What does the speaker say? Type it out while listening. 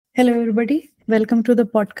Hello, everybody. Welcome to the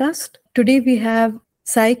podcast. Today we have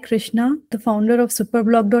Sai Krishna, the founder of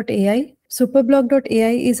Superblog.ai.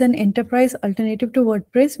 Superblog.ai is an enterprise alternative to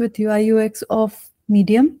WordPress with UI UX of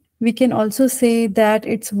Medium. We can also say that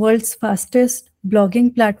it's world's fastest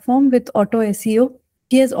blogging platform with auto SEO.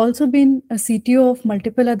 He has also been a CTO of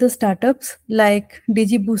multiple other startups like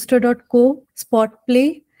digibooster.co,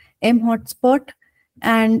 Spotplay, mHotspot,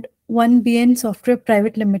 and 1BN Software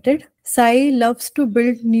Private Limited. Sai loves to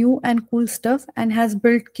build new and cool stuff and has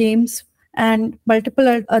built games and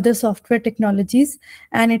multiple other software technologies,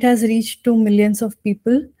 and it has reached to millions of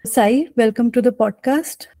people. Sai, welcome to the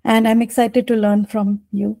podcast, and I'm excited to learn from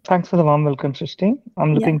you. Thanks for the warm welcome, Srishti.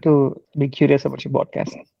 I'm Yeah. looking to be curious about your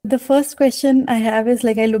podcast. The first question I have is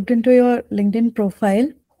I looked into your LinkedIn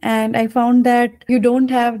profile and I found that you don't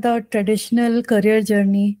have the traditional career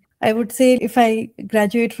journey. I would say if I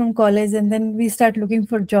graduate from college and then we start looking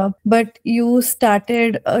for job, but you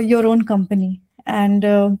started your own company, and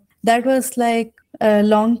that was a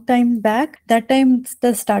long time back. That time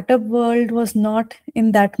the startup world was not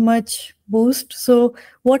in that much boost. So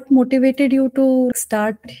what motivated you to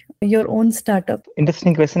start your own startup?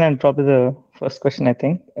 Interesting question, and probably the first question, I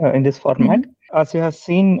think, in this format. Mhm. As you have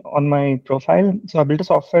seen on my profile, so I built a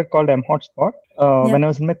software called mHotspot Yeah. when I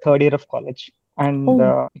was in my third year of college, and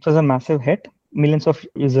Oh. it was a massive hit. Millions of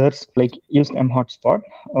users used mHotspot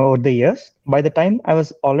over the years. By the time I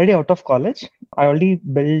was already out of college, I already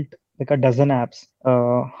built like a dozen apps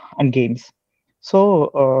and games.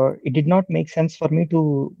 So it did not make sense for me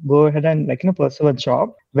to go ahead and pursue a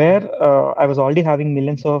job where I was already having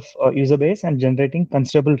millions of user base and generating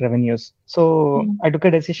considerable revenues. So Mm. I took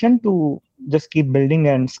a decision to just keep building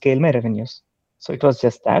and scale my revenues. So it was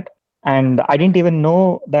just that, and I didn't even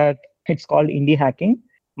know that it's called indie hacking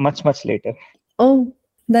much later. Oh,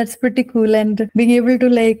 that's pretty cool. And being able to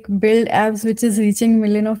build apps which is reaching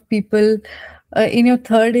million of people in your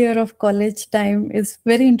third year of college time is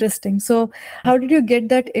very interesting. So, how did you get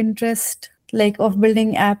that interest of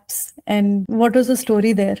building apps, and what was the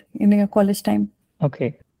story there in your college time?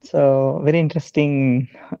 Okay, so very interesting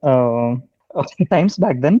uh, times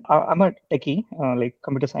back then. I'm a techie, like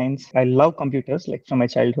computer science. I love computers, like from my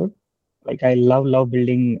childhood. Like I love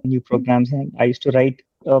building new programs, and I used to write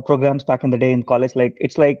programs back in the day in college. Like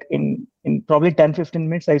it's like in probably 10-15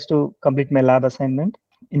 minutes, I used to complete my lab assignment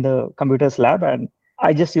in the computers lab, and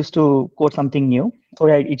I just used to code something new. So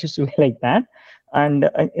yeah, it used to be like that. And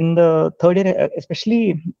in the third year,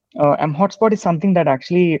 especially, mHotspot is something that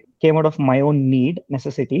actually came out of my own need,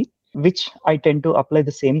 necessity, which I tend to apply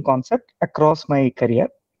the same concept across my career.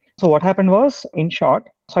 So what happened was, in short,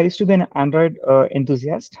 so I used to be an Android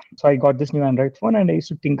enthusiast. So I got this new Android phone, and I used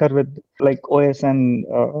to tinker with like OS and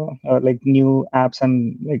like new apps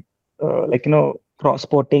and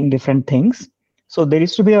cross-porting different things. So there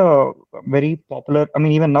used to be a very popular, I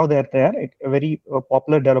mean, even now they're there, a very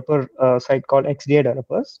popular developer site called XDA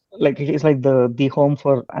Developers. Like it is like the home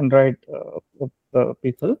for Android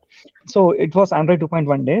people. So it was Android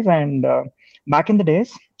 2.1 days, and back in the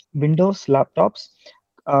days, Windows laptops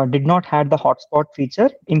did not have the hotspot feature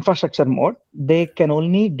infrastructure mode. They can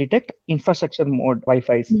only detect infrastructure mode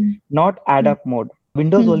Wi-Fi's, Mm. not add Mm. up mode.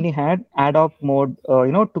 Windows Mm. only had add up mode,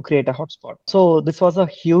 to create a hotspot. So this was a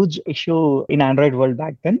huge issue in Android world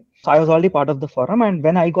back then. So I was already part of the forum, and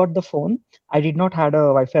when I got the phone, I did not had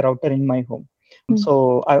a Wi-Fi router in my home. Mm.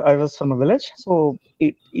 So I was from a village. So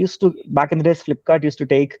it used to, back in the days, Flipkart used to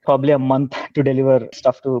take probably a month to deliver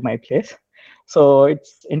stuff to my place. So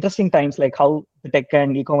it's interesting times, like how the tech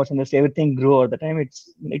and e-commerce industry, everything grew over the time.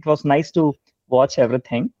 It was nice to watch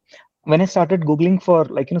everything. When I started Googling for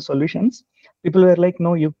solutions, people were like,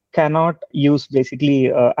 no, you cannot use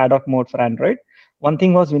basically ad hoc mode for Android. One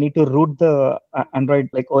thing was we need to root the Android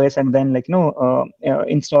like OS and then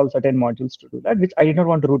install certain modules to do that, which I did not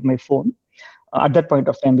want to root my phone at that point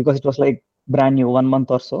of time because it was like brand new, 1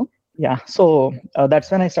 month or so. Yeah, so that's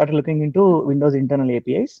when I started looking into Windows internal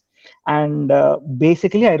APIs, and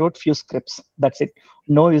basically I wrote few scripts. That's it.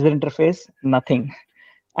 No user interface, nothing,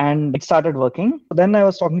 and it started working. Then I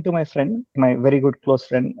was talking to my friend, my very good close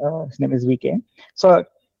friend. His name is VK. So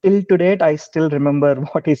till to date, I still remember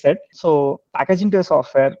what he said. So package into a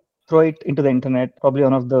software, throw it into the internet, probably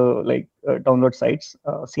one of the download sites,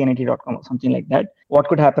 cnet.com or something like that. What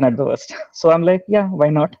could happen at the worst? So I'm like, yeah, why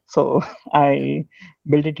not? So I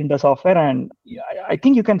built it into software, and yeah, I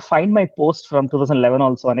think you can find my post from 2011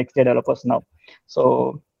 also on XJ Developers now.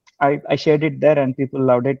 So I shared it there, and people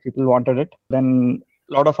loved it. People wanted it. Then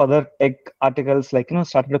a lot of other tech articles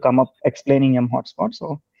started to come up explaining M hotspot.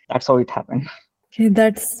 So that's how it happened. Okay,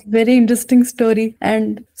 that's very interesting story.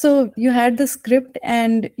 And so you had the script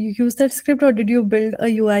and you used that script, or did you build a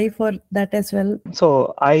UI for that as well?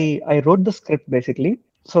 So I wrote the script basically.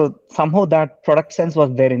 So somehow that product sense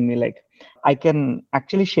was there in me. Like I can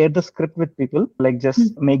actually share the script with people, like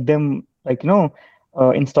just make them like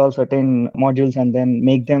install certain modules and then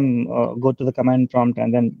make them go to the command prompt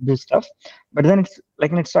and then do stuff. But then it's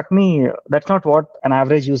like it struck me that's not what an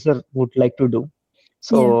average user would like to do. Yeah.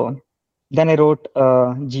 So then I wrote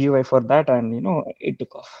GUI for that, and it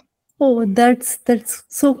took off. Oh, that's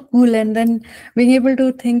so cool. And then being able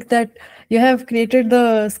to think that you have created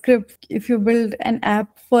the script if you build an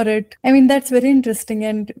app for it. I mean, that's very interesting.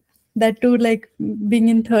 And that too, like being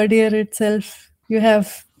in third year itself, you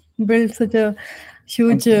have built such a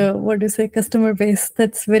huge, Thank you. what do you say, customer base.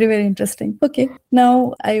 That's very, very interesting. Okay,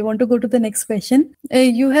 now I want to go to the next question.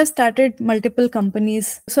 You have started multiple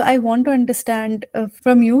companies. So I want to understand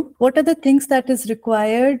from you, what are the things that is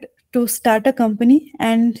required to start a company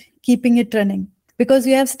and keeping it running? Because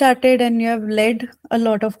you have started and you have led a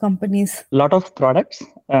lot of companies. Lot of products,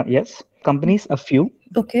 yes. Companies, a few.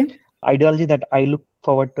 Okay. Ideology that I look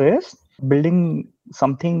forward to is building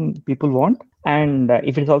something people want. And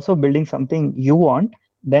if it's also building something you want,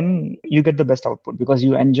 then you get the best output because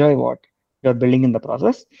you enjoy what you're building in the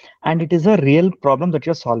process. And it is a real problem that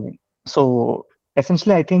you're solving. So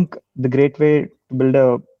essentially, I think the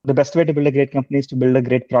best way to build a great company is to build a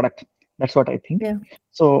great product. That's what I think. Yeah.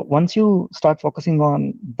 So once you start focusing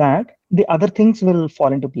on that, the other things will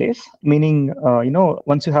fall into place. Meaning,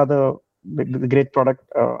 once you have the great product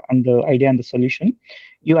and the idea and the solution,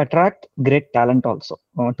 you attract great talent also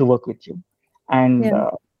to work with you, and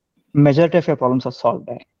Yeah. majority of your problems are solved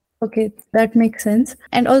there. Okay, that makes sense.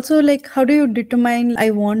 And also, like, how do you determine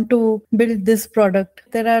I want to build this product?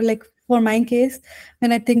 There are like, for my case,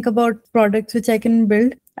 when I think about products which I can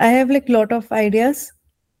build, I have like lot of ideas.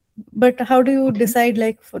 But how do you Okay. decide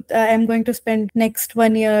like I'm going to spend next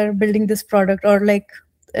 1 year building this product, or like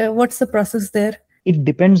what's the process there? It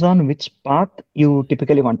depends on which path you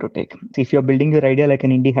typically want to take. So if you're building your idea like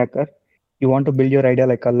an indie hacker, you want to build your idea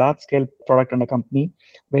like a large scale product and a company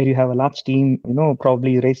where you have a large team,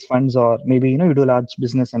 probably raise funds, or maybe, you do large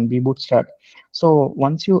business and be bootstrap. So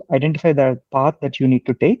once you identify the path that you need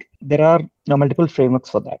to take, there are multiple frameworks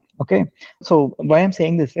for that. Okay. So why I'm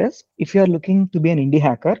saying this is if you're looking to be an indie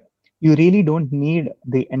hacker, you really don't need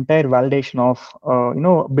the entire validation of,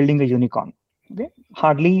 building a unicorn. Okay.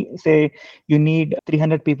 Hardly say you need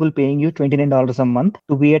 300 people paying you $29 a month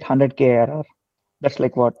to be at 100K ARR. That's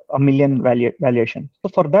like what a million valuation. So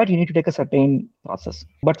for that, you need to take a certain process.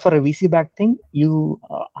 But for a VC back thing, you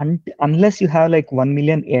unless you have like 1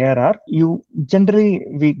 million ARR, you generally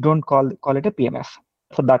we don't call it a PMF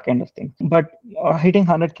for that kind of thing. But hitting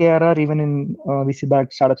 100K ARR even in VC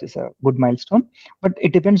backed startups is a good milestone. But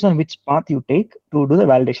it depends on which path you take to do the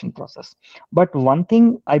validation process. But one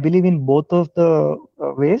thing I believe in both of the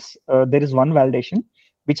ways, there is one validation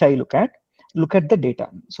which I look at the data.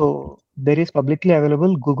 So there is publicly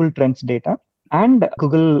available Google Trends data and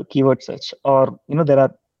Google keyword search, or there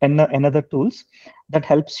are another tools that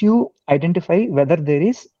helps you identify whether there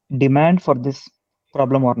is demand for this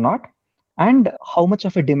problem or not, and how much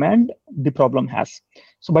of a demand the problem has.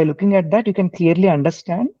 So by looking at that, you can clearly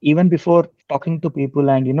understand even before talking to people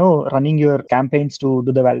and running your campaigns to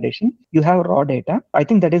do the validation. You have raw data. I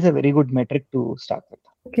think that is a very good metric to start with.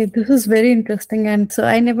 Okay, this is very interesting. And so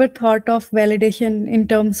I never thought of validation in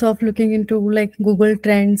terms of looking into like Google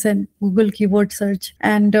Trends and Google keyword search.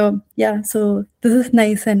 And yeah, so this is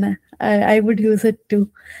nice, and I would use it too.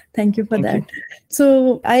 Thank you for Thank that. you.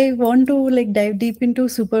 So I want to like dive deep into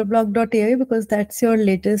superblog.ai because that's your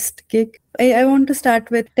latest gig. I want to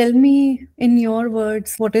start with, tell me in your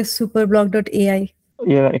words, what is superblog.ai?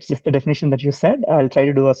 Yeah, it's just the definition that you said. I'll try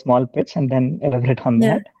to do a small pitch and then elaborate on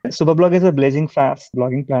Yeah. that. Superblog is a blazing fast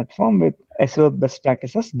blogging platform with SEO best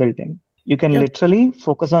practices built in. You can Yep. literally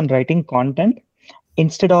focus on writing content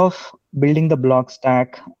instead of building the blog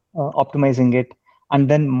stack, optimizing it, and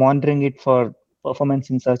then monitoring it for performance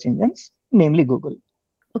in search engines, namely Google.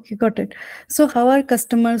 Okay, got it. So how are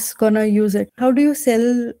customers gonna use it? How do you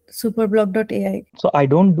sell superblog.ai? So I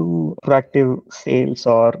don't do proactive sales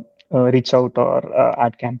or reach out or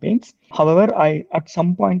ad campaigns. However, I at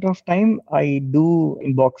some point of time I do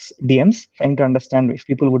inbox DMs trying to understand if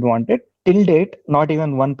people would want it. Till date, not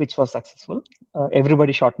even one pitch was successful.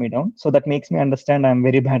 Everybody shot me down. So that makes me understand I'm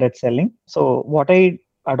very bad at selling. So what I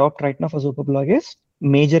adopt right now for Superblog is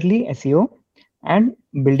majorly SEO and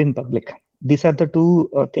build in public. These are the two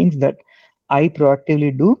things that I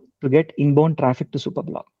proactively do to get inbound traffic to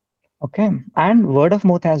Superblog. Okay. And word of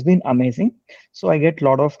mouth has been amazing. So I get a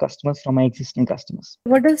lot of customers from my existing customers.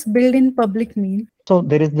 What does build in public mean? So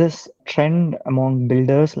there is this trend among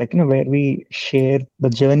builders, like, where we share the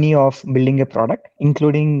journey of building a product,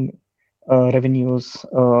 including revenues,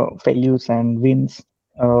 failures, and wins,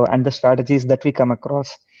 and the strategies that we come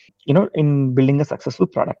across, in building a successful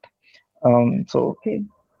product. So Okay.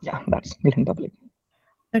 yeah, that's built in public.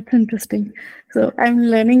 That's interesting. So I'm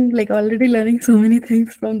learning, like already learning so many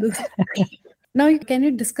things from this. Now, can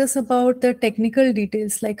you discuss about the technical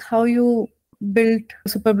details, like how you built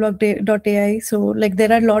AI? So, like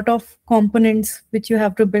there are a lot of components which you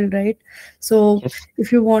have to build, right? So, Yes.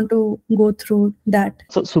 if you want to go through that.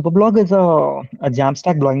 So Superblog is a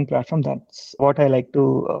Jamstack blogging platform. That's what I like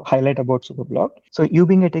to highlight about Superblog. So you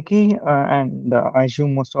being a techie, and I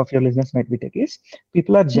assume most of your listeners might be techies,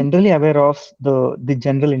 people are Mm, generally aware of the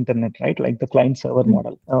general internet, right? Like the client server mm,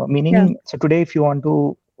 model. yeah. Meaning, so today if you want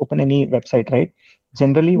to open any website, right?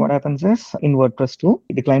 Generally, what Mm, happens is in WordPress 2,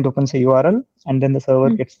 the client opens a URL and then the server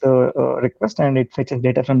mm, gets the request and it fetches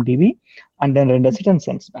data from DB and then renders mm. it and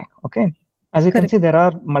sends back. Okay. As you can Correct. see, there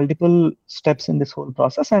are multiple steps in this whole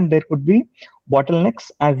process, and there could be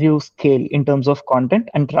bottlenecks as you scale in terms of content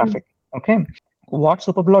and Mm, traffic. Okay. What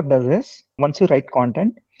Superblog does is once you write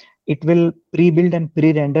content, it will pre-build and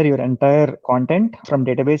pre-render your entire content from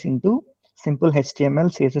database into simple HTML,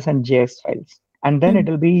 CSS, and JS files. And then it mm.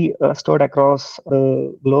 will be stored across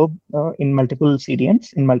the globe in multiple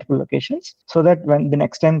CDNs in multiple locations, so that when the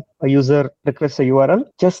next time a user requests a URL,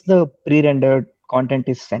 just the pre-rendered content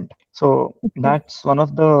is sent. So Okay. that's one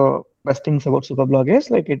of the best things about Superblog is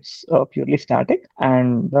like it's purely static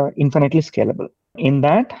and infinitely scalable. In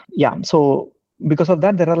that, yeah. So because of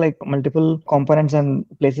that, there are like multiple components and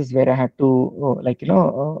places where I had to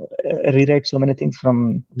rewrite so many things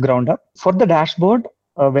from ground up. For the dashboard,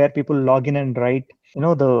 where people log in and write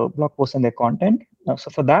the blog post and their content.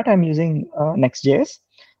 So for that, I'm using Next.js,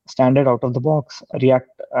 standard out of the box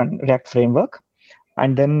React framework,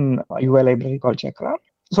 and then a UI library called Chakra.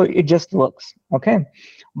 So it just works. Okay.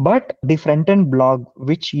 But the front end blog,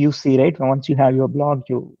 which you see, right? Once you have your blog,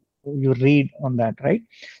 you read on that, right?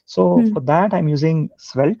 So Mm, for that, I'm using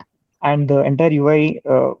Svelte, and the entire UI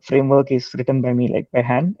framework is written by me, like by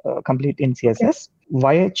hand, complete in okay. CSS.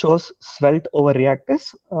 Why I chose Svelte over React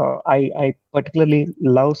is I particularly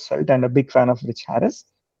love Svelte and a big fan of Rich Harris.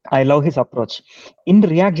 I love his approach. In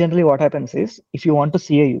React, generally, what happens is if you want to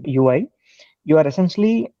see a UI, you are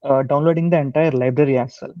essentially downloading the entire library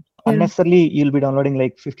as well. Yeah. Unnecessarily, you'll be downloading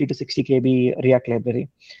like 50 to 60 KB React library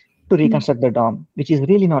to Mm, reconstruct the DOM, which is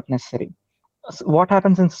really not necessary. So what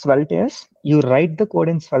happens in Svelte is you write the code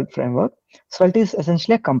in Svelte framework. Svelte is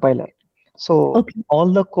essentially a compiler. So okay.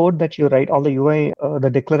 all the code that you write, all the UI, the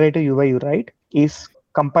declarative UI you write is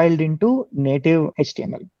compiled into native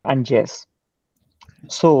HTML and JS.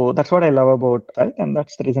 So that's what I love about Svelte, and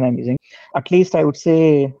that's the reason I'm using. At least I would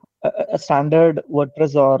say a standard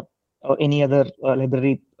WordPress or any other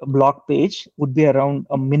library blog page would be around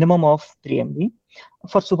a minimum of 3 MB.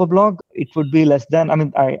 For Superblog, it would be less than, I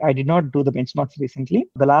mean, I did not do the benchmarks recently.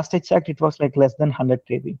 The last I checked, it was like less than 100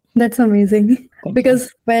 KB. That's amazing. Thank you.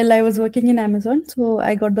 Because while I was working in Amazon, so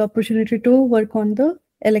I got the opportunity to work on the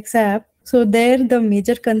Alexa app. So there, the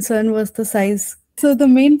major concern was the size. So the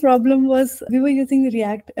main problem was we were using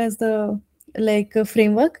React as the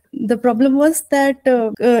framework. The problem was that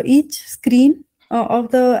each screen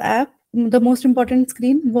of the app, the most important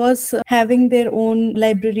screen, was having their own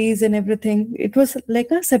libraries and everything. It was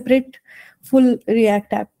like a separate full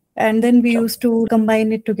React app, and then we Sure. used to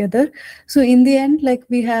combine it together. So in the end, like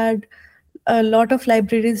we had a lot of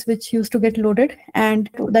libraries which used to get loaded, and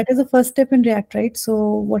that is the first step in React, right? So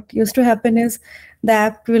what used to happen is the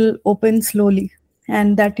app will open slowly,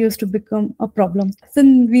 and that used to become a problem.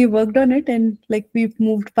 Then we worked on it, and like we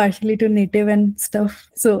moved partially to native and stuff,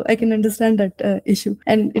 so I can understand that issue,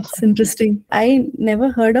 and it's Awesome. interesting. I never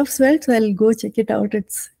heard of Svelte, so I'll go check it out.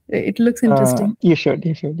 It looks interesting. You should,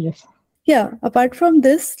 yes. Yeah, apart from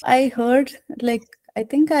this, I heard, like, I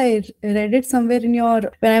think I read it somewhere in your,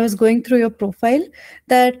 when I was going through your profile,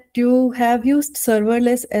 that you have used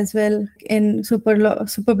serverless as well in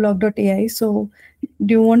superblog.ai. So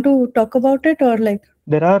do you want to talk about it, or like?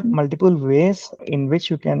 There are multiple ways in which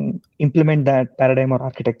you can implement that paradigm or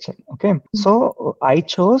architecture. Okay. So I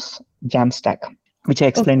chose Jamstack, which I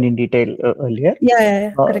explained Okay. in detail earlier. Yeah, yeah,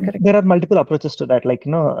 yeah. Correct, correct. There are multiple approaches to that, like,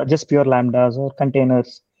 just pure lambdas or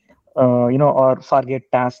containers, or Fargate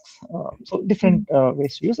tasks. So different Mhm.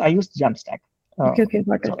 ways to use. I use Jamstack. Uh, Okay, okay,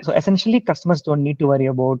 got so, it. so essentially, customers don't need to worry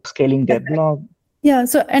about scaling their blog. Yeah,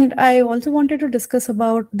 so and I also wanted to discuss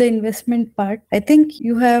about the investment part. I think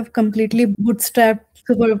you have completely bootstrapped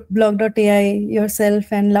Superblog.ai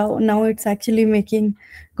yourself, and now it's actually making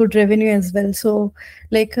good revenue as well. So,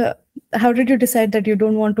 like, how did you decide that you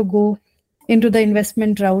don't want to go into the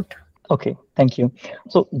investment route? Okay, thank you.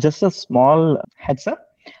 So just a small heads up.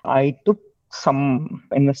 I took some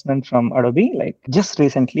investment from Adobe like just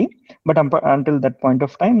recently, but until that point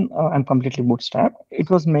of time, I'm completely bootstrapped. It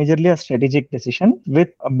was majorly a strategic decision with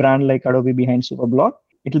a brand like Adobe behind Superblog.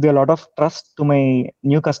 It will be a lot of trust to my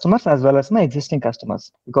new customers as well as my existing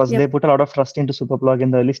customers because Yep. they put a lot of trust into Superblog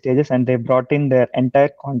in the early stages and they brought in their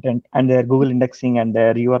entire content and their Google indexing and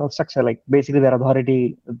their URL structure, like basically their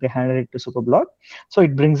authority, they handed it to Superblog. So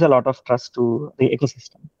it brings a lot of trust to the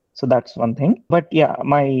ecosystem. So that's one thing. But yeah,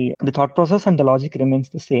 my the thought process and the logic remains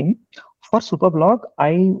the same. For Superblog,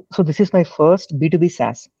 so this is my first B2B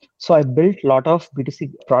SaaS. So I built a lot of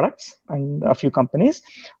B2C products and a few companies,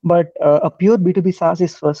 but a pure B2B SaaS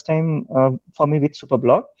is first time for me with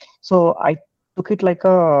Superblog. So I took it like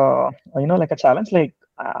like a challenge. Like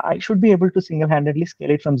I should be able to single-handedly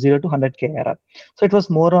scale it from 0 to 100K ARR. So it was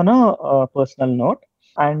more on a personal note.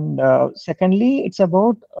 And secondly, it's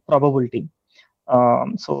about probability.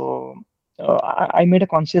 So I made a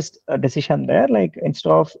conscious decision there. Like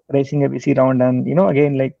instead of raising a VC round and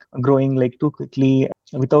again like growing like too quickly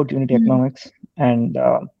without unit Mm. economics and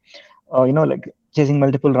like chasing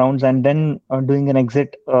multiple rounds and then doing an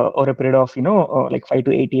exit over a period of like 5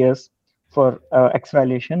 to 8 years for X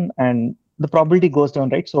valuation, and the probability goes down,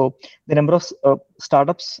 right? So the number of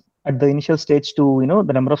startups at the initial stage to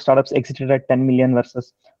the number of startups exited at 10 million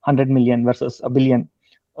versus 100 million versus a billion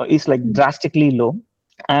is like Mm. drastically low.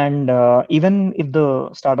 And even if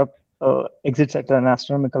the startup exits at an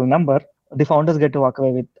astronomical number, the founders get to walk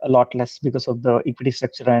away with a lot less because of the equity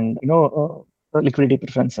structure and liquidity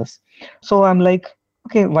preferences. So I'm like,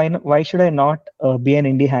 okay, why should I not be an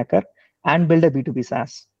indie hacker and build a B2B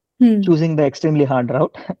SaaS? Hmm. Choosing the extremely hard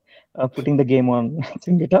route, putting the game on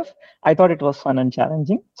Singita. I thought it was fun and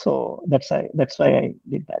challenging, so that's why I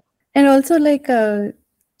did that. And also, like,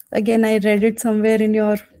 again, I read it somewhere in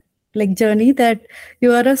your like journey that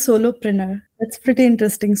you are a solopreneur. That's pretty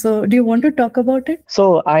interesting. So, do you want to talk about it?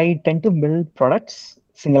 So I tend to build products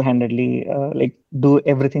single-handedly, like do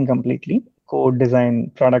everything completely, code,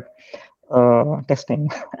 design, product testing,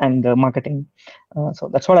 and marketing. So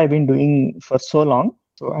that's what I've been doing for so long.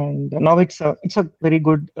 So and now it's a very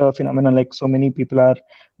good phenomenon. Like so many people are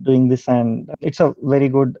doing this, and it's a very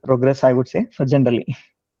good progress, I would say, for generally.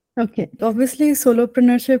 Okay. Obviously,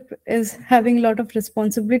 solopreneurship is having a lot of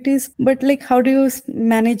responsibilities, but like, how do you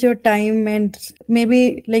manage your time? And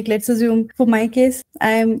maybe, like, let's assume for my case,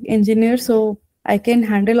 I am engineer, so I can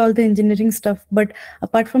handle all the engineering stuff. But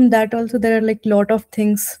apart from that, also there are like lot of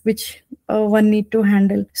things which one need to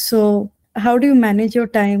handle. So, how do you manage your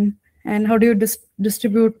time, and how do you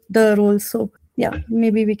distribute the roles? So, yeah,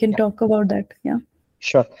 maybe we can talk about that. Yeah.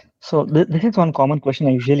 Sure. So this is one common question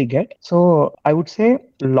I usually get. So I would say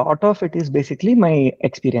a lot of it is basically my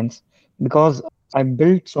experience because I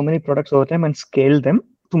built so many products over time and scaled them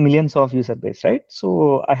to millions of user base, right?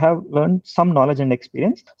 So I have learned some knowledge and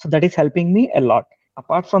experience. So that is helping me a lot.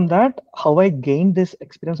 Apart from that, how I gained this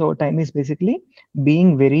experience over time is basically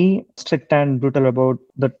being very strict and brutal about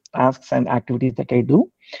the tasks and activities that I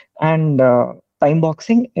do and time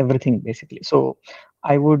boxing everything basically. So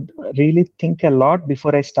I would really think a lot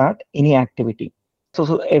before I start any activity.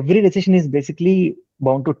 So every decision is basically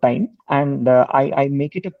bound to time, and I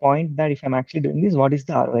make it a point that if I'm actually doing this, what is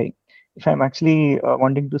the ROI? If I'm actually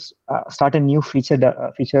wanting to start a new feature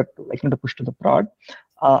to, like to push to the prod,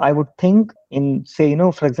 I would think in say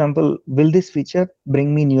for example, will this feature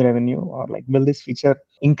bring me new revenue, or like will this feature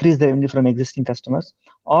increase the revenue from existing customers,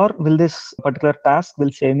 or will this particular task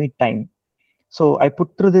will save me time? So I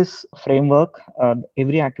put through this framework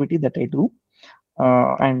every activity that I do,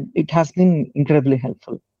 and it has been incredibly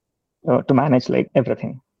helpful to manage like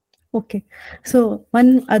everything. Okay. So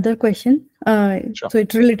one other question. Sure. So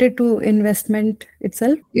it's related to investment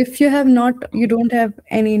itself. If you have not, you don't have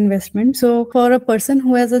any investment. So for a person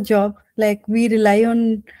who has a job, like we rely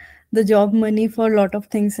on the job money for a lot of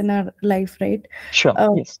things in our life, right? Sure.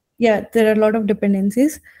 Uh, Yes. yeah, there are a lot of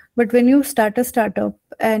dependencies. But when you start a startup,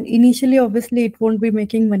 and initially, obviously, it won't be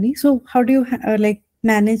making money. So how do you like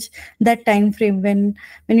manage that time frame when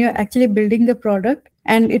you're actually building the product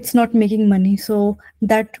and it's not making money? So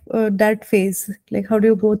that phase, like how do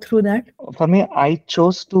you go through that? For me, I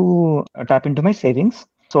chose to tap into my savings.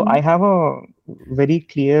 So Mm. I have a very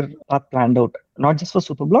clear path planned out, not just for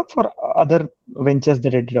Superblock, for other ventures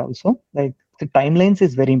that I did also, like The timelines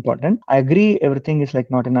is very important. I agree, everything is like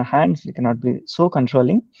not in our hands. We cannot be so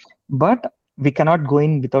controlling, but we cannot go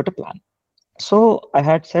in without a plan. So I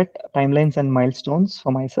had set timelines and milestones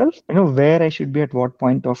for myself, where I should be at what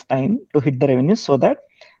point of time to hit the revenue, so that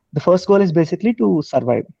the first goal is basically to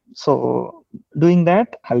survive. So doing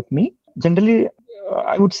that helped me. Generally,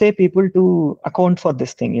 I would say people to account for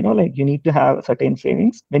this thing, like you need to have certain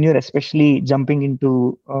savings when you're especially jumping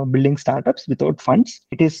into building startups without funds.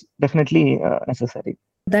 It is definitely necessary.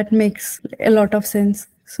 That makes a lot of sense.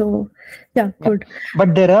 So, yeah, Yeah. good.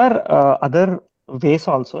 But there are other ways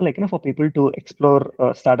also, like, for people to explore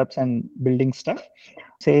startups and building stuff.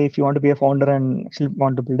 Say if you want to be a founder and actually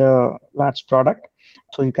want to build a large product,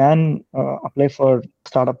 so you can apply for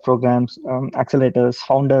startup programs, accelerators,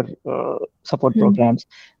 founder support Hmm. programs,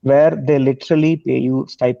 where they literally pay you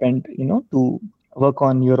stipend, to work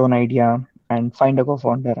on your own idea and find a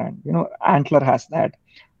co-founder. And Antler has that,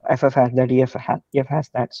 FF has that, EF has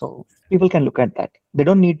that. So people can look at that. They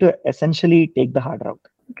don't need to essentially take the hard route.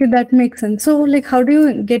 Okay, that makes sense. So, like, how do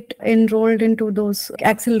you get enrolled into those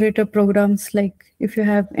accelerator programs? Like, if you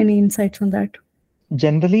have any insights on that?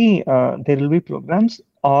 Generally, there will be programs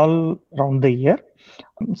all around the year.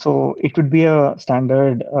 So it would be a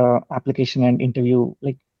standard application and interview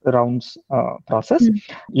like rounds process. Hmm.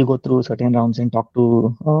 You go through certain rounds and talk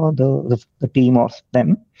to the team of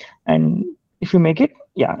them, and if you make it,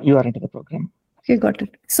 yeah, you are into the program. Okay, got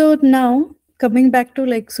it. So now coming back to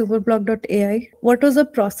like superblog.ai, what was the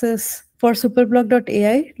process for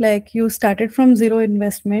superblog.ai? Like you started from zero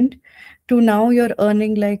investment to now you're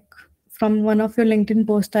earning like from one of your LinkedIn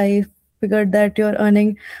posts, I figured that you're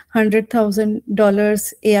earning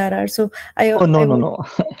 $100,000 ARR. So Oh, no, I no, would, no.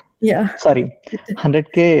 yeah. Sorry,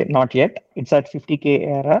 100K not yet. It's at 50K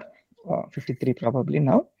ARR, 53 probably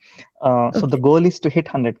now. So the Okay. goal is to hit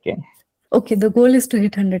 100K. Okay. The goal is to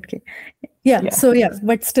hit 100K. Yeah. Yeah. So yeah,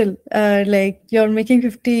 but still, like you're making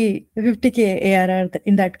 50K ARR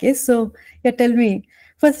in that case. So yeah, tell me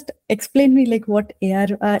first, explain me like what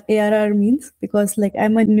ARR means, because like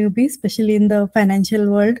I'm a newbie, especially in the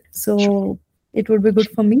financial world. So it would be good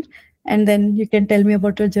for me. And then you can tell me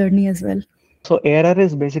about your journey as well. So ARR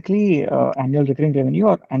is basically annual recurring revenue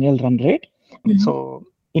or annual run rate. Mhm. So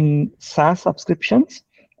in SaaS subscriptions,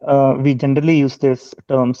 we generally use this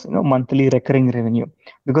terms, monthly recurring revenue,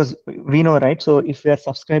 because we know, right? So if we are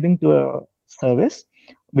subscribing to a service,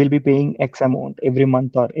 we'll be paying X amount every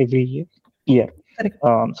month or every year. Correct.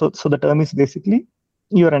 So the term is basically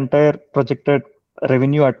your entire projected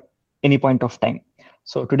revenue at any point of time.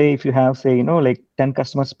 So today, if you have, say, like 10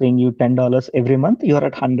 customers paying you $10 every month, you're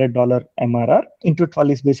at $100 MRR. Into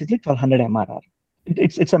 12 is basically 1200 MRR.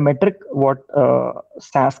 It's a metric what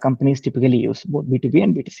SaaS companies typically use, both B2B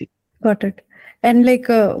and B2C. Got it. And like,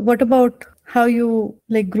 what about how you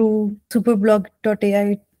like grew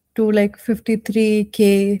superblog.ai to like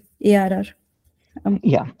 53K ARR?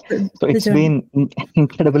 Yeah. So The it's journey. been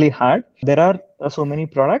incredibly hard. There are so many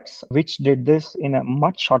products which did this in a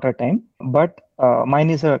much shorter time, but mine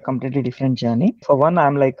is a completely different journey. For one,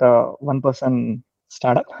 I'm like a one-person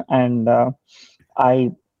startup, and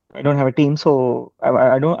I I don't have a team, so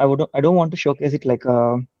I don't want to showcase it like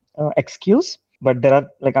a excuse. But there are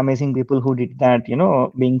like amazing people who did that,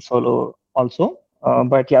 being solo also.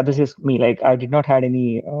 But yeah, this is me. Like I did not had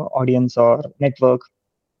any audience or network,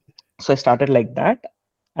 so I started like that,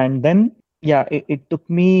 and then yeah, it took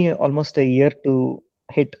me almost a year to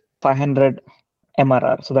hit 500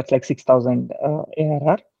 MRR. So that's like 6,000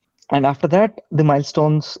 ARR. And after that, the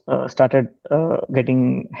milestones started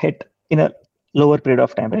getting hit in a lower period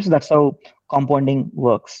of time. Right? So that's how compounding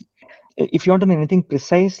works. If you want to know anything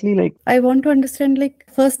precisely, like I want to understand like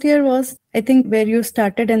first year was I think where you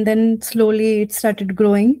started and then slowly it started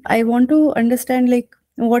growing. I want to understand like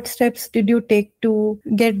what steps did you take to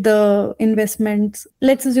get the investments?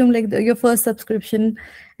 Let's assume like your first subscription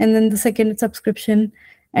and then the second subscription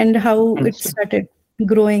and how it understood. started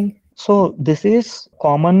growing. So this is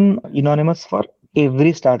common, anonymous for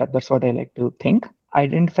every startup. That's what I like to think.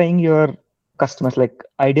 Identifying your customers, like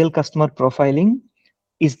ideal customer profiling,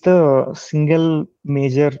 is the single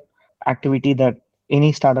major activity that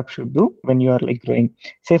any startup should do when you are like growing.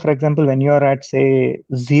 Say for example, when you are at say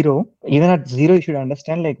zero, even at zero, you should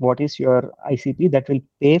understand like what is your ICP that will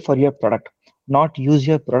pay for your product, not use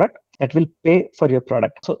your product, that will pay for your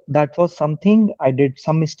product. So that was something I did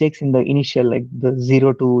some mistakes in the initial, like the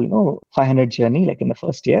 0 to 500 journey, like in the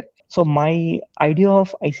first year. So my idea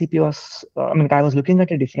of ICP was, I was looking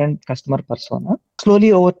at a different customer persona.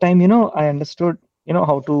 Slowly over time, I understood,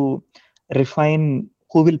 how to refine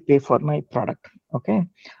who will pay for my product. Okay.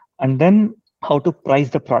 And then how to price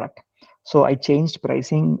the product. So I changed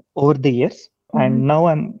pricing over the years, and now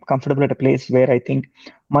I'm comfortable at a place where I think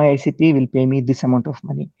my ICP will pay me this amount of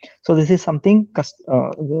money. So this is something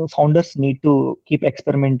the founders need to keep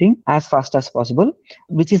experimenting as fast as possible,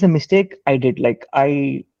 which is a mistake I did. Like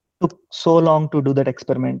I took so long to do that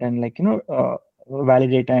experiment and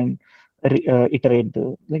validate and iterate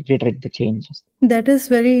the changes. That is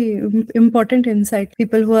very important insight.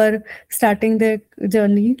 People who are starting their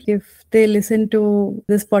journey, if they listen to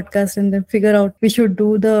this podcast and then figure out we should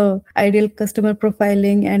do the ideal customer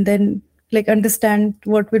profiling and then like understand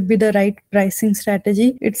what would be the right pricing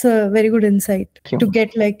strategy, it's a very good insight Thank to you.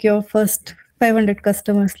 get like your first 500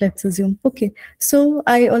 customers, let's assume. Okay. So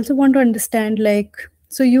I also want to understand like,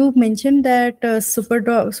 so you mentioned that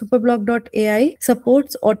Superblog.ai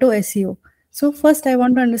supports auto SEO. So first, I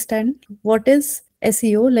want to understand what is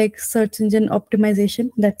SEO, like search engine optimization.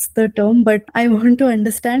 That's the term, but I want to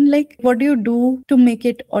understand like what do you do to make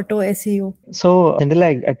it auto SEO? So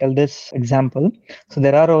generally, I tell this example. So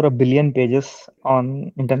there are over a billion pages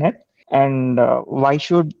on internet, and why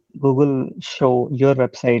should Google show your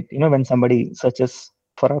website? When somebody searches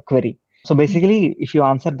for a query. So basically, if you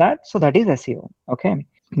answer that, so that is SEO. Okay,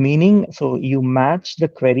 meaning so you match the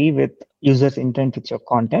query with user's intent with your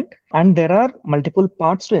content, and there are multiple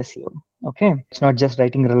parts to SEO. Okay, it's not just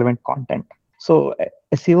writing relevant content. So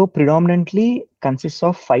SEO predominantly consists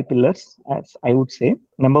of five pillars, as I would say.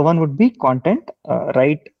 Number one would be content,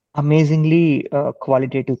 write amazingly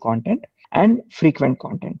qualitative content and frequent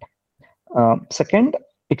content. Second,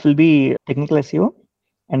 it will be technical SEO,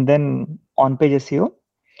 and then on-page SEO,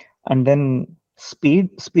 and then speed.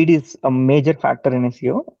 Speed is a major factor in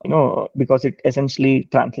SEO, because it essentially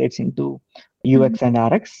translates into Mhm. UX and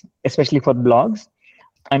RX, especially for blogs.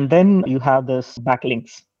 And then you have this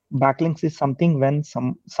backlinks. Backlinks is something when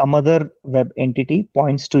some other web entity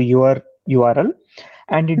points to your URL,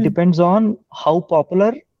 and it Mm. depends on how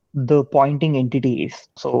popular the pointing entity is.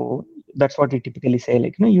 So that's what we typically say,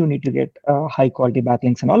 like, you need to get high quality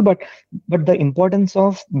backlinks and all, but the importance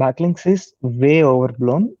of backlinks is way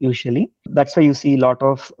overblown usually. That's why you see a lot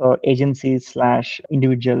of agencies slash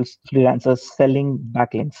individuals, freelancers selling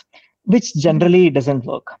backlinks, which generally doesn't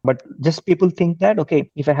work. But just people think that,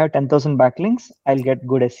 okay, if I have 10,000 backlinks, I'll get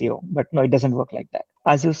good SEO. But no, it doesn't work like that.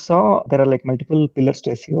 As you saw, there are like multiple pillars to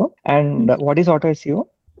SEO. And what is auto SEO?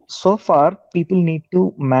 So far, people need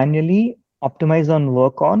to manually optimize and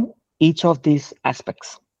work on each of these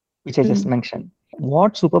aspects, which I just Mm. mentioned.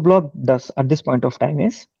 What Superblog does at this point of time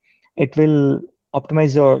is it will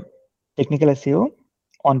optimize your technical SEO,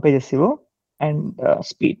 on-page SEO, and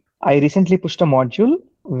speed. I recently pushed a module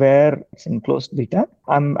where it's in closed beta.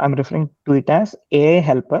 I'm referring to it as AI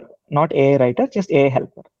helper, not AI writer, just AI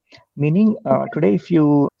helper. Meaning, today, if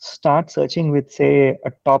you start searching with, say,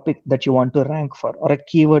 a topic that you want to rank for or a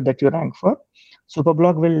keyword that you rank for,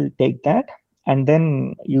 Superblog will take that and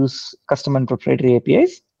then use custom and proprietary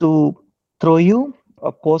APIs to throw you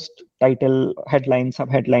a post, title, headline,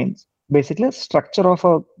 subheadlines, basically a structure of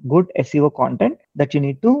a good SEO content that you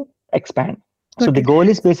need to expand. So Got the it. goal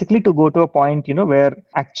is basically to go to a point, where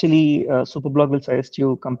actually Superblog will suggest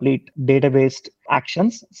you complete database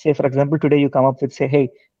actions. Say, for example, today you come up with, say, hey,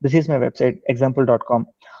 this is my website, example.com.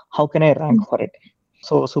 How can I rank Mm. for it?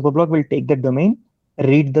 So Superblog will take that domain,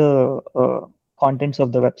 read the contents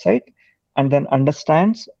of the website, and then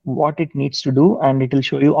understands what it needs to do, and it will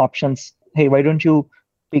show you options. Hey, why don't you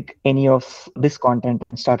pick any of this content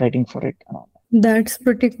and start writing for it? That's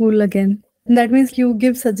pretty cool again. That means you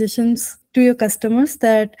give suggestions to your customers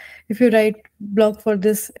that if you write blog for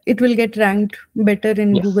this, it will get ranked better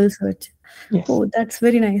in Yes, Google search. yes. Oh, that's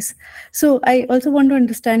very nice. So I also want to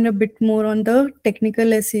understand a bit more on the technical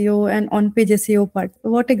SEO and on-page SEO part.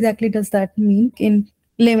 What exactly does that mean in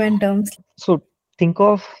layman terms? So think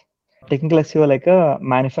of technical SEO like a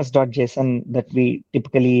manifest.json that we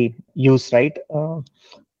typically use, right?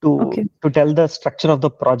 Okay. To tell the structure of the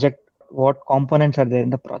project, what components are there in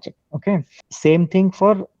the project. Okay. Same thing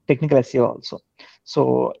for technical SEO also.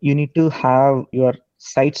 So you need to have your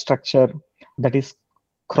site structure that is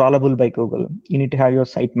crawlable by Google. You need to have your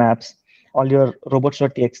site maps, all your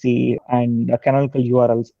robots.txt and canonical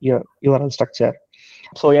URLs, your URL structure.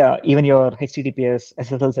 So yeah, even your HTTPS,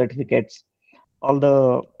 SSL certificates, all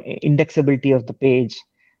the indexability of the page.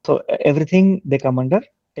 So everything they come under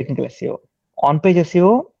technical SEO. On-page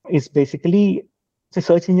SEO is basically, so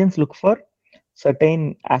search engines look for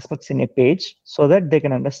certain aspects in a page so that they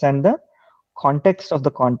can understand the context of the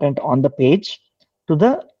content on the page to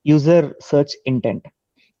the user search intent.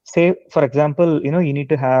 Say, for example, you need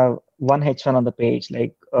to have one H1 on the page,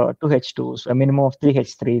 like two H2s, a minimum of three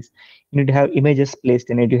H3s. You need to have images placed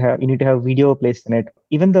in it. You need to have video placed in it.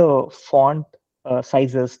 Even the font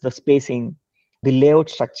sizes, the spacing, the layout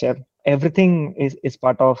structure, everything is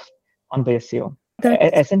part of on-page SEO.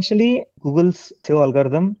 That's Essentially, Google's SEO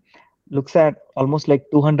algorithm looks at almost like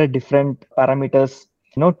 200 different parameters,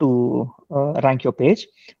 to rank your page.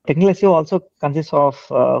 Technical SEO also consists of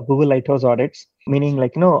Google Lighthouse audits, meaning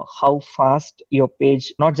like, how fast your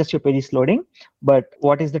page, not just your page is loading, but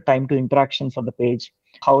what is the time to interaction for the page?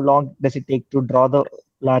 How long does it take to draw the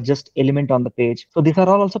largest element on the page? So these are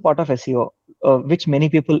all also part of SEO, which many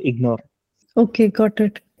people ignore. okay, got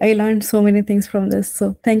it. I learned so many things from this.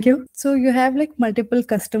 So thank you. So you have like multiple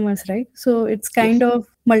customers, right? So it's kind Yes. of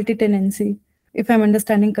multi-tenancy, if I'm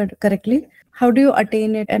understanding correctly. How do you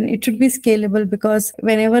attain it? And it should be scalable, because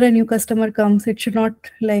whenever a new customer comes, it should not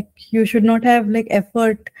like, you should not have like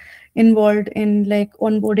effort involved in like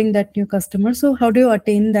onboarding that new customer. So how do you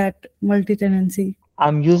attain that multi-tenancy?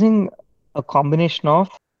 I'm using a combination of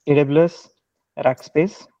AWS,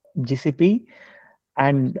 Rackspace, GCP,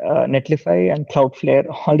 and Netlify and Cloudflare,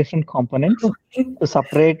 all different components Okay. to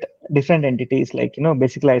separate different entities, like,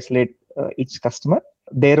 basically isolate each customer,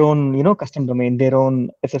 their own, custom domain, their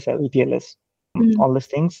own SSL, TLS, Mm. all these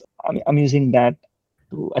things. I'm using that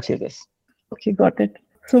to achieve this. Okay, got it.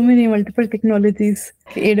 So many multiple technologies,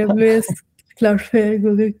 AWS, Cloudflare,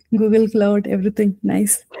 Google Cloud, everything.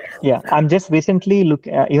 Nice. Yeah, I'm just recently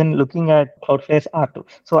even looking at Cloudflare's R2.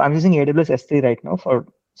 So I'm using AWS S3 right now for,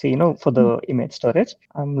 say, for the image storage.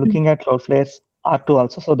 I'm Mm. looking at Cloudflare's R2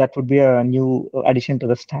 also. So that would be a new addition to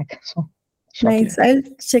the stack. So shortly. Nice. I'll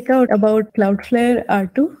check out about Cloudflare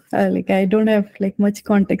R2. Like I don't have like much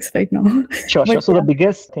context right now, Sure, but sure. So the yeah.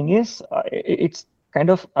 biggest thing is it's kind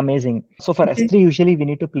of amazing. So for Okay. S3, usually we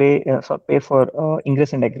need to pay for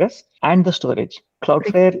ingress and egress and the storage. Right.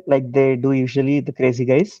 Cloudflare, like they do usually, the crazy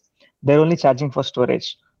guys, they're only charging for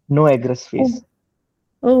storage, no egress Oh, fees.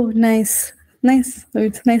 oh, nice, nice. So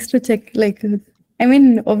it's nice to check. Like, I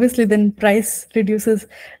mean, obviously, then price reduces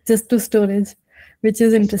just to storage, which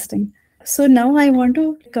is Yes. interesting. So now I want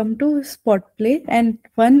to come to spot play. And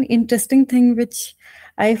one interesting thing which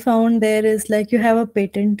I found there is like you have a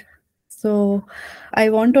patent. So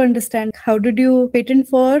I want to understand, how did you patent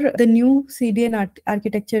for the new CDN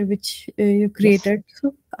architecture which you Yes. created?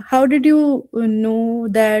 So how did you know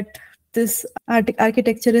that this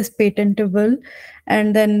architecture is patentable?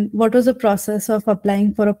 And then what was the process of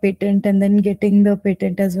applying for a patent and then getting the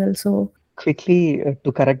patent as well? So Quickly,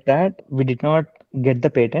 to correct that, we did not get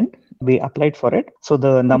the patent. We applied for it. So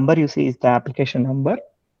the number you see is the application number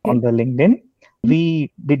on okay. the LinkedIn.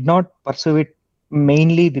 We did not pursue it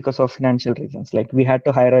mainly because of financial reasons. Like we had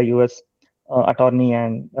to hire a US attorney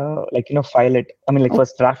and like, file it. I mean, like Okay.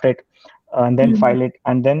 first draft it and then Mhm. file it.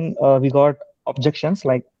 And then we got objections.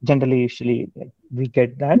 Like generally, usually, like, we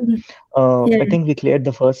get that. Mhm. Yeah. I think we cleared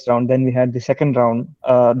the first round. Then we had the second round.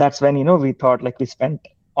 That's when, we thought like we spent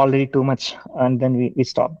already too much and then we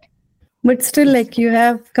stopped. But still, Yes. like you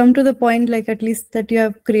have come to the point, like at least that you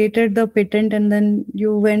have created the patent and then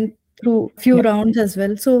you went through few Yeah. rounds as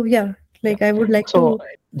well. So yeah, Yeah. like I would like So to.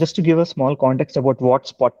 just to give a small context about what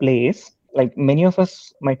spot play is, like many of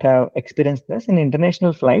us might have experienced this in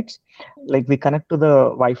international flights. Like we connect to the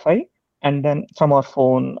Wi-Fi and then from our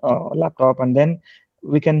phone, laptop, and then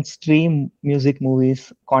we can stream music,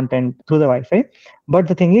 movies, content through the Wi-Fi. But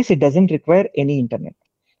the thing is, it doesn't require any internet.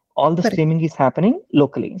 All the Correct. streaming is happening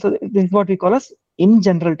locally. So this is what we call as, in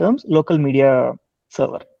general terms, local media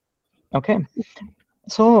server. Okay.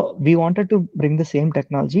 So we wanted to bring the same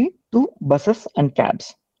technology to buses and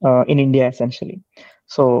cabs in India, essentially.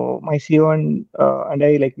 So my CEO and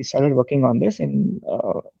I, like, we started working on this in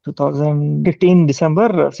 2015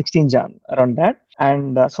 December, 16 Jan, around that.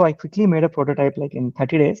 And so I quickly made a prototype like in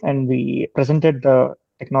 30 days, and we presented the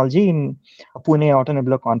technology in a Pune Auto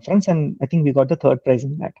Nebula conference, and I think we got the third prize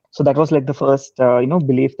in that. So that was like the first,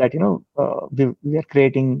 belief that we are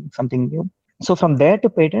creating something new. So from there to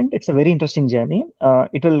patent, it's a very interesting journey.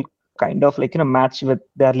 It will kind of like match with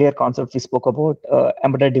the earlier concept we spoke about,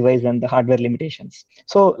 embedded device and the hardware limitations.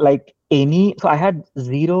 So so I had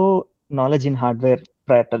zero knowledge in hardware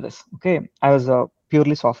prior to this. Okay, I was a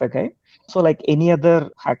purely software guy. So like any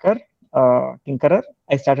other hacker, tinkerer,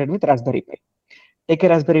 I started with Raspberry Pi. Take a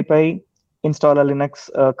Raspberry Pi, install a Linux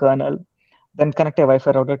kernel, then connect a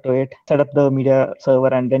Wi-Fi router to it, set up the media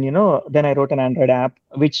server, and then then I wrote an Android app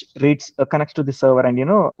which connects to the server and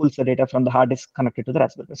pulls the data from the hard disk connected to the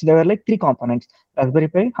Raspberry Pi. So there were like three components: Raspberry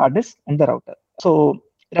Pi, hard disk, and the router. So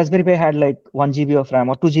Raspberry Pi had like 1 GB of RAM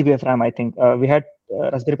or 2 GB of RAM, I think. We had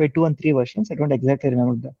Raspberry Pi 2 and 3 versions. I don't exactly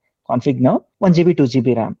remember the config now, 1 GB, 2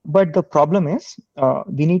 GB RAM. But the problem is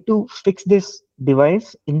we need to fix this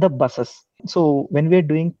device in the buses. So when we are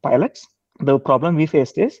doing pilots, the problem we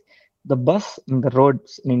faced is the bus in the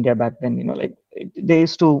roads in India back then, like they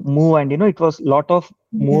used to move, and it was a lot of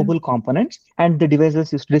Yeah. movable components, and the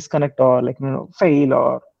devices used to disconnect or like fail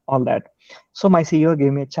or all that. So my CEO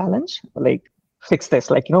gave me a challenge, like fix this,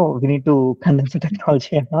 like we need to condense the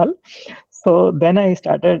technology and all. So then I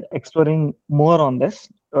started exploring more on this,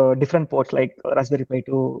 different ports like Raspberry Pi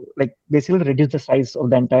to like basically reduce the size of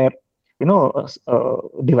the entire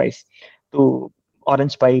device to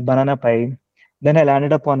Orange Pi, Banana Pi. Then I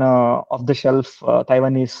landed up on a off-the-shelf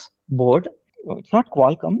Taiwanese board. It's not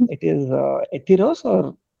Qualcomm, it is Etheros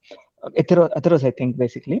or Atheros, I think,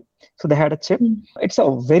 basically. So they had a chip. Mm. It's a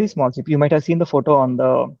very small chip. You might have seen the photo on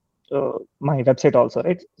the my website also,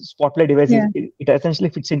 right? Spotlight device Yeah. it essentially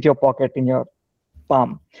fits into your pocket in your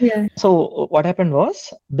palm. Yeah. So what happened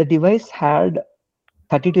was the device had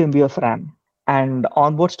 32 MB of RAM and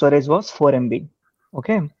onboard storage was 4 MB.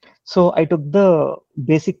 Okay, so I took the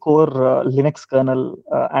basic core Linux kernel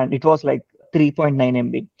and it was like 3.9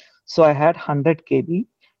 MB. So I had 100 KB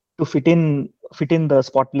to fit in the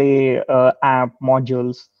Spotlight app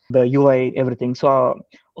modules, the UI, everything. So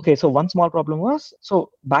okay, so one small problem was, so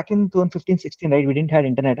back in 2015-16, right, we didn't have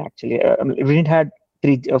internet actually. We didn't have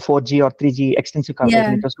 4G or 3G extensive coverage,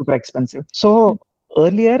 and Yeah. it was super expensive. So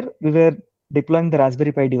earlier we were deploying the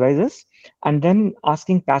Raspberry Pi devices and then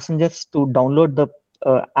asking passengers to download the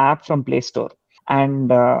app from Play Store,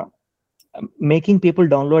 and making people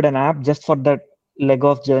download an app just for that leg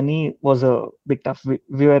of journey was a bit tough.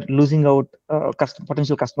 We were losing out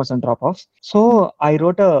potential customers and drop-offs. So I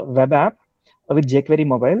wrote a web app with jQuery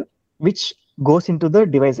Mobile, which goes into the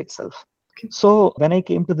device itself. Okay. So when I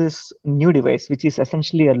came to this new device, which is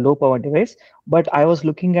essentially a low power device, but I was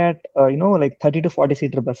looking at like 30 to 40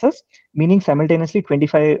 seater buses, meaning simultaneously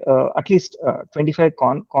 25 at least 25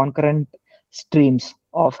 concurrent streams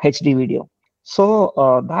of HD video.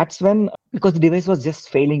 So that's when, because the device was just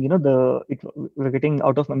failing, we were getting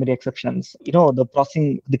out of memory exceptions. The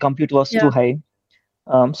processing, the compute was too Yeah.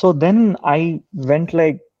 high. So then I went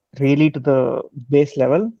like really to the base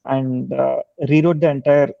level and rewrote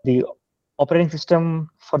the operating system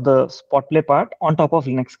for the Spotlight part on top of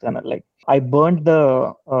Linux kernel. Like I burned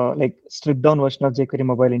the like stripped down version of jQuery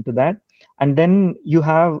Mobile into that, and then you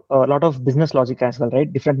have a lot of business logic as well,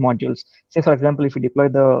 right? Different modules. Say for example, if you deploy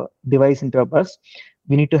the device into a bus,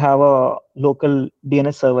 we need to have a local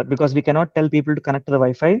DNS server because we cannot tell people to connect to the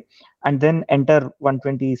Wi-Fi and then enter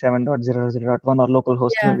 127.0.0.1 or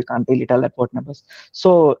localhost. Yeah. We can't really tell that port numbers.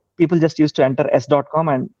 So people just used to enter s.com,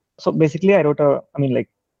 and so basically I wrote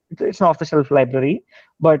it's an off-the-shelf library,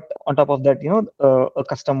 but on top of that, a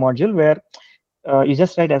custom module where you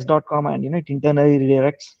just write s.com and it internally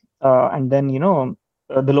redirects, and then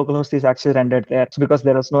the localhost is actually rendered there. So because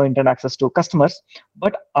there was no internet access to customers,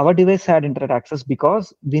 but our device had internet access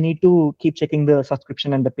because we need to keep checking the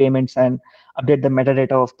subscription and the payments and update the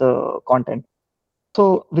metadata of the content.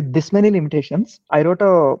 So with this many limitations, I wrote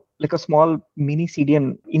a small mini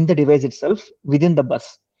CDN in the device itself within the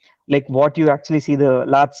bus, like what you actually see the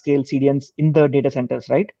large scale CDNs in the data centers,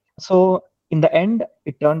 right? So in the end,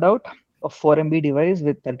 it turned out a 4 MB device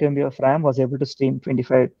with 30 MB of RAM was able to stream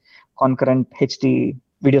 25 concurrent HD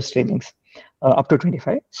video streamings, up to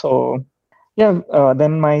 25. So yeah,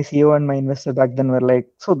 then my CEO and my investor back then were like,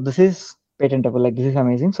 so this is patentable, like this is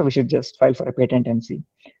amazing. So we should just file for a patent and see.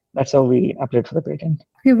 That's how we applied for the patent.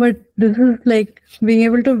 Okay, but this is like being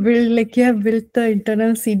able to build, like you have built the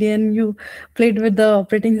internal CDN, you played with the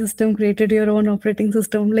operating system, created your own operating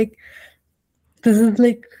system. Like this is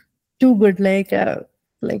like too good. Like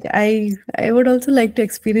I would also like to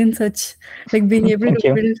experience such, like being able to Thank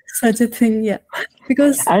you. build such a thing. Yeah,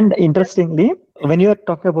 because And interestingly, when you are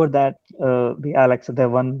talking about that, the Alexa, the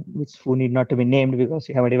one which who need not to be named because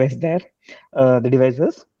you have a device there, the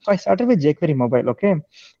devices. So I started with jQuery Mobile. Okay,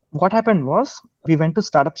 what happened was we went to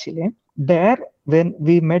Startup Chile. There, when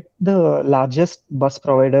we met the largest bus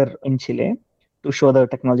provider in Chile to show the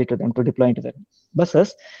technology to them to deploy into the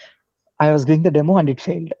buses, I was doing the demo and it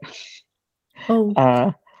failed.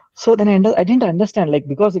 oh So then I didn't understand, like,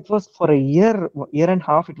 because it was for a year and a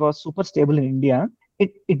half, it was super stable in India.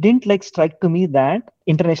 It didn't like strike to me that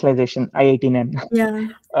internationalization, I-18N. yeah,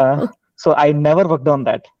 Uh, okay. so I never worked on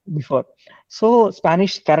that before. So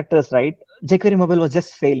Spanish characters, right? jQuery Mobile was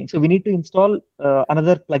just failing. So we need to install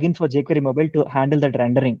another plugin for jQuery Mobile to handle that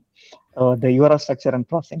rendering, the URL structure and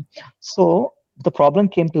processing. So the problem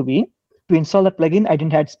came to be to install that plugin, I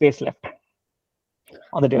didn't have space left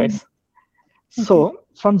on the Oh, device. okay. So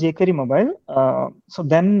from jQuery Mobile, so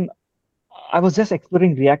then I was just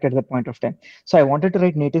exploring React at that point of time. So I wanted to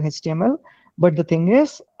write native HTML, but the thing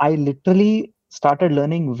is, I literally started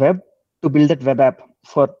learning web to build that web app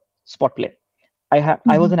for Spotlight.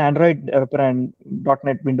 I was Mhm. an Android developer and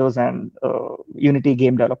 .NET Windows and Unity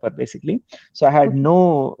game developer basically. So I had Okay.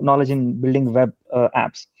 no knowledge in building web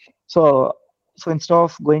apps. So instead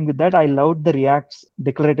of going with that, I loved the React's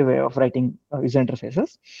declarative way of writing user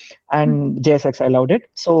interfaces, Mhm. and JSX I loved it.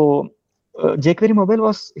 So jQuery Mobile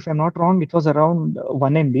was, if I'm not wrong, it was around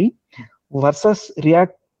 1 MB versus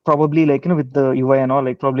React probably like with the UI and all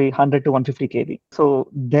like probably 100 to 150 KB. So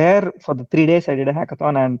there for the 3 days I did a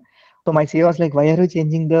hackathon, and so my CEO was like, "Why are you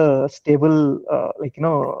changing the stable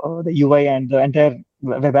the UI and the entire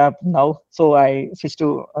web app now?" So I switched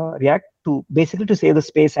to React to basically to save the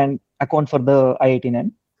space and account for the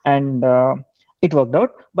I-18N, and it worked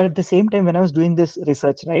out. But at the same time, when I was doing this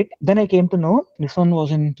research, right, then I came to know this one was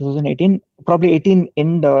in 2018, probably 18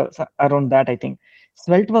 in the around that I think.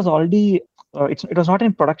 Svelte was already it was not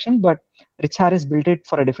in production, but Rich Harris built it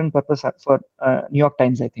for a different purpose for New York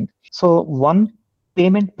Times, I think. So one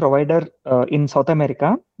payment provider in South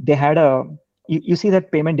America, they had you see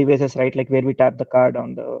that payment devices, right? Like where we tap the card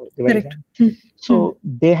on the device. Correct. Mm. Mm. So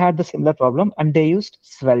they had the similar problem and they used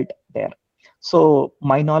Svelte there. So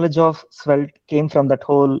my knowledge of Svelte came from that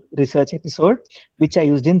whole research episode, which I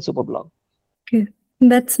used in Superblog. Okay.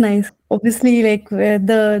 That's nice. Obviously, like where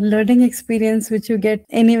the learning experience which you get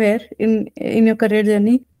anywhere in your career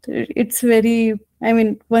journey, it's very. I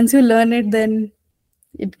mean, once you learn it, then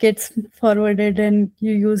it gets forwarded and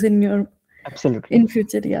you use in your Absolutely. in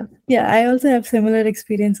future. Yeah, yeah. I also have similar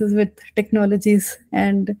experiences with technologies,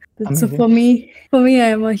 and so Amazing. for me, I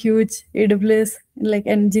am a huge AWS like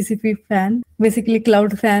and GCP fan, basically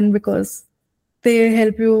cloud fan because they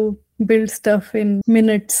help you build stuff in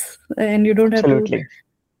minutes and you don't have to Absolutely.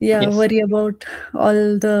 yeah Yes. worry about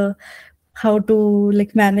all the how to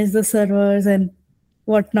like manage the servers and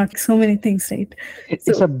whatnot, so many things, right? It's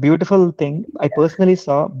So a beautiful thing. I personally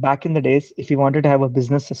saw back in the days, if you wanted to have a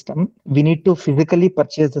business system, we need to physically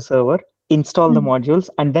purchase the server, install the mm, modules,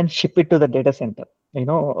 and then ship it to the data center,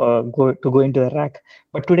 go into the rack.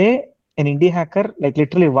 But today, an indie hacker, like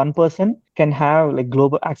literally one person, can have like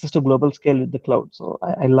global access to global scale with the cloud. So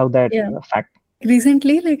I love that yeah, fact.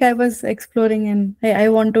 recently like I was exploring and I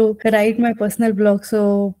want to write my personal blog,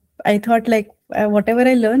 so I thought like whatever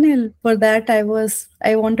I learn for that I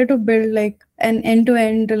wanted to build like an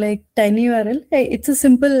end-to-end like tiny URL. It's a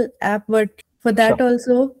simple app, but for that Sure.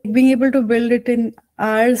 also being able to build it in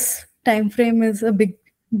hours time frame is a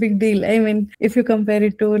big deal. I mean, if you compare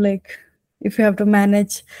it to like if you have to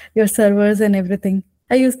manage your servers and everything,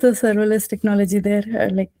 I use the serverless technology there,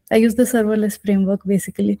 like I use the serverless framework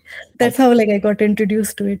basically. That's Nice. how like I got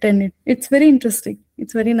introduced to it, and it's very interesting.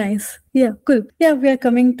 It's very nice. Yeah, cool. Yeah, we are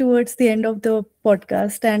coming towards the end of the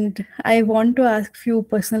podcast, and I want to ask few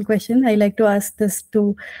personal questions. I like to ask this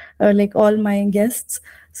to like all my guests.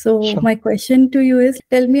 So Sure. my question to you is,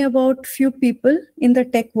 tell me about few people in the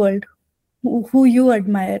tech world who you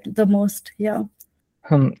admire the most. Yeah.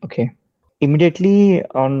 Okay. Immediately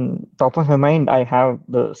on top of my mind, I have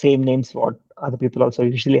the same names what other people also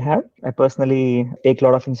usually have. I personally take a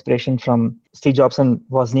lot of inspiration from Steve Jobs and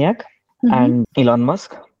Wozniak Mm-hmm. and Elon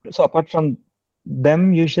Musk. So apart from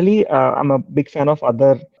them, usually I'm a big fan of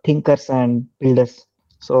other thinkers and builders.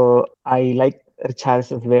 So I like Rich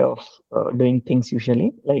Harris's way of doing things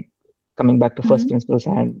usually, like coming back to first Mm-hmm. principles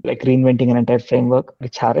and like reinventing an entire framework,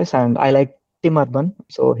 Rich Harris. And I like Tim Urban.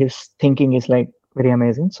 So his thinking is like very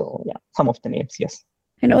amazing. So yeah, some of the names, yes.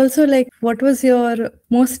 And also, like, what was your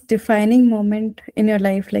most defining moment in your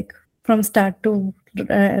life, like from start to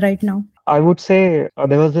right now? I would say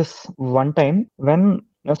there was this one time when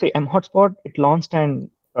say M Hotspot it launched and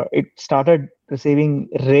it started receiving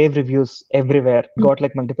rave reviews everywhere. Got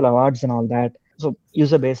like multiple awards and all that. So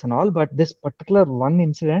user base and all. But this particular one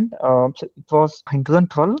incident, so it was in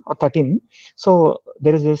 2012 or 13. So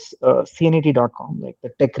there is this CNET.com, like the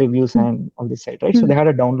tech reviews and all this site, right? So they Mm-hmm. had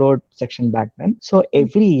a download section back then. So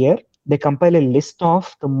every year they compile a list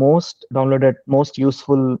of the most downloaded, most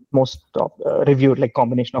useful, most reviewed, like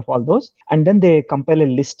combination of all those, and then they compile a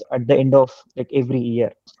list at the end of like every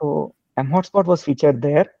year. So mHotspot was featured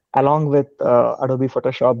there along with Adobe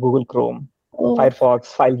Photoshop, Google Chrome, Oh, Firefox,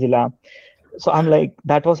 FileZilla. So I'm like,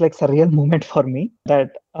 that was like surreal moment for me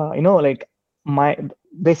that like my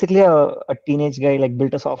basically a teenage guy like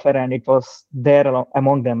built a software and it was there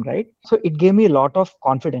among them, right? So it gave me a lot of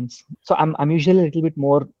confidence. So I'm usually a little bit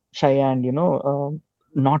more shy and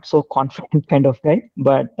not so confident kind of guy,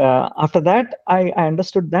 but after that I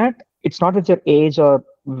understood that it's not with your age or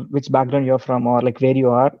which background you're from or like where you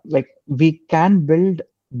are, like we can build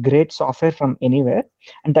great software from anywhere,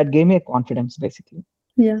 and that gave me a confidence basically.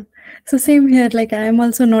 Yeah. So same here. Like I am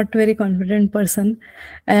also not very confident person,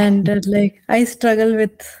 and like I struggle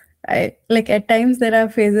with. I like at times there are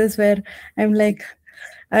phases where I'm like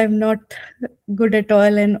I'm not good at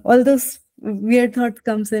all, and all those weird thoughts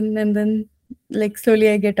comes in, and then like slowly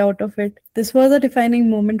I get out of it. This was a defining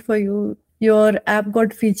moment for you. Your app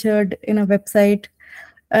got featured in a website,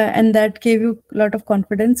 and that gave you a lot of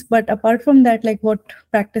confidence. But apart from that, like what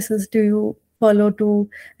practices do you follow to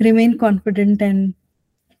remain confident and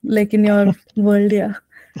like in your world? Yeah.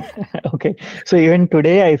 Okay, so even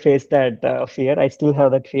today I face that fear. I still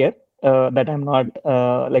have that fear that I'm not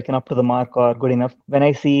like up to the mark or good enough. When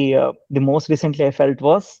I see the most recently I felt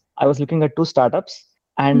was I was looking at two startups,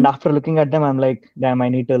 and Mm. after looking at them, I'm like, damn, I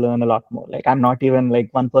need to learn a lot more. Like I'm not even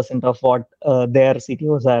like 1% of what their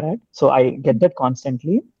CTOs are at. So I get that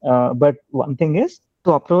constantly. But one thing is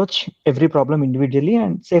to approach every problem individually,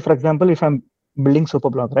 and say, for example, if I'm building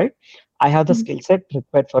Superblog, right? I have the Mm. skill set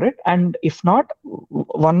required for it, and if not,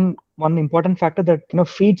 one important factor that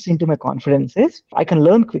feeds into my confidence is I can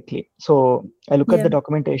learn quickly. So I look at Yeah. the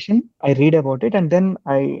documentation, I read about it, and then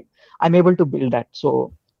I'm able to build that.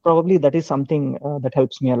 So probably that is something that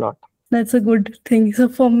helps me a lot. That's a good thing. So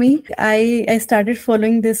for me, I started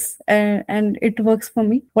following this, and it works for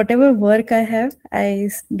me. Whatever work I have,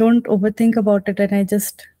 don't overthink about it, and I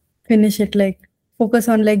just finish it. Like focus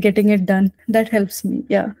on like getting it done. That helps me.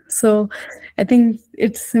 Yeah. So I think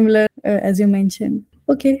it's similar as you mentioned.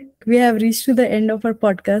 Okay, we have reached to the end of our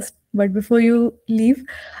podcast. But before you leave,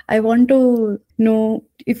 I want to know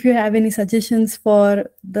if you have any suggestions for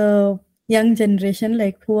the young generation,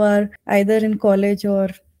 like who are either in college or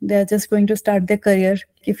they're just going to start their career.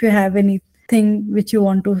 If you have anything which you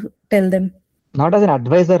want to tell them. Not as an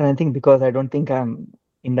advisor or anything, because I don't think I'm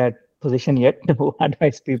in that position yet to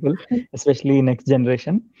advise people, especially next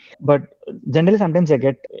generation. But generally, sometimes I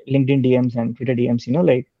get LinkedIn DMs and Twitter DMs,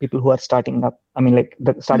 like people who are starting up. I mean, like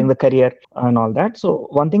starting the career and all that. So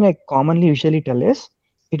one thing I commonly usually tell is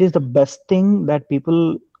it is the best thing that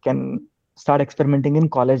people can start experimenting in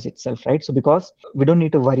college itself, right? So because we don't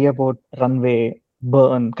need to worry about runway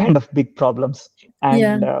burn kind of big problems,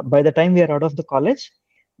 Yeah, and by the time we are out of the college,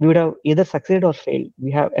 we would have either succeeded or failed.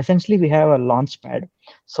 We have a launch pad.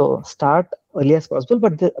 So start early as possible,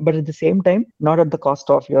 but at the same time, not at the cost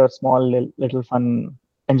of your small little fun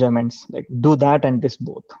enjoyments. Like do that and this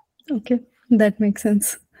both. okay, that makes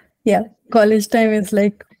sense. Yeah, college time is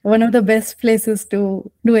like one of the best places to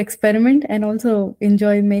do experiment and also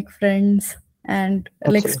enjoy, make friends, and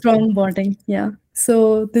like Absolutely. strong bonding. Yeah.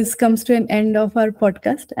 So this comes to an end of our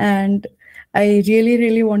podcast, and I really,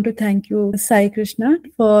 really want to thank you, Sai Krishna,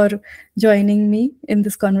 for joining me in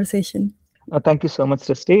this conversation. Thank you so much,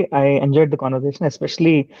 Srishti. I enjoyed the conversation,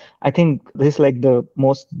 especially I think this is like the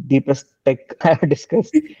most deepest tech I've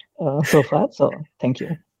discussed so far. So thank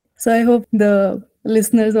you. So I hope the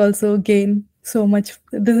listeners also gain so much.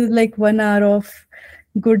 This is like 1 hour of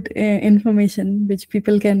good information which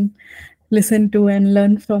people can listen to and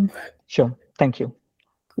learn from. Sure. Thank you.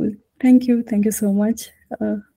 Cool. Thank you. Thank you so much.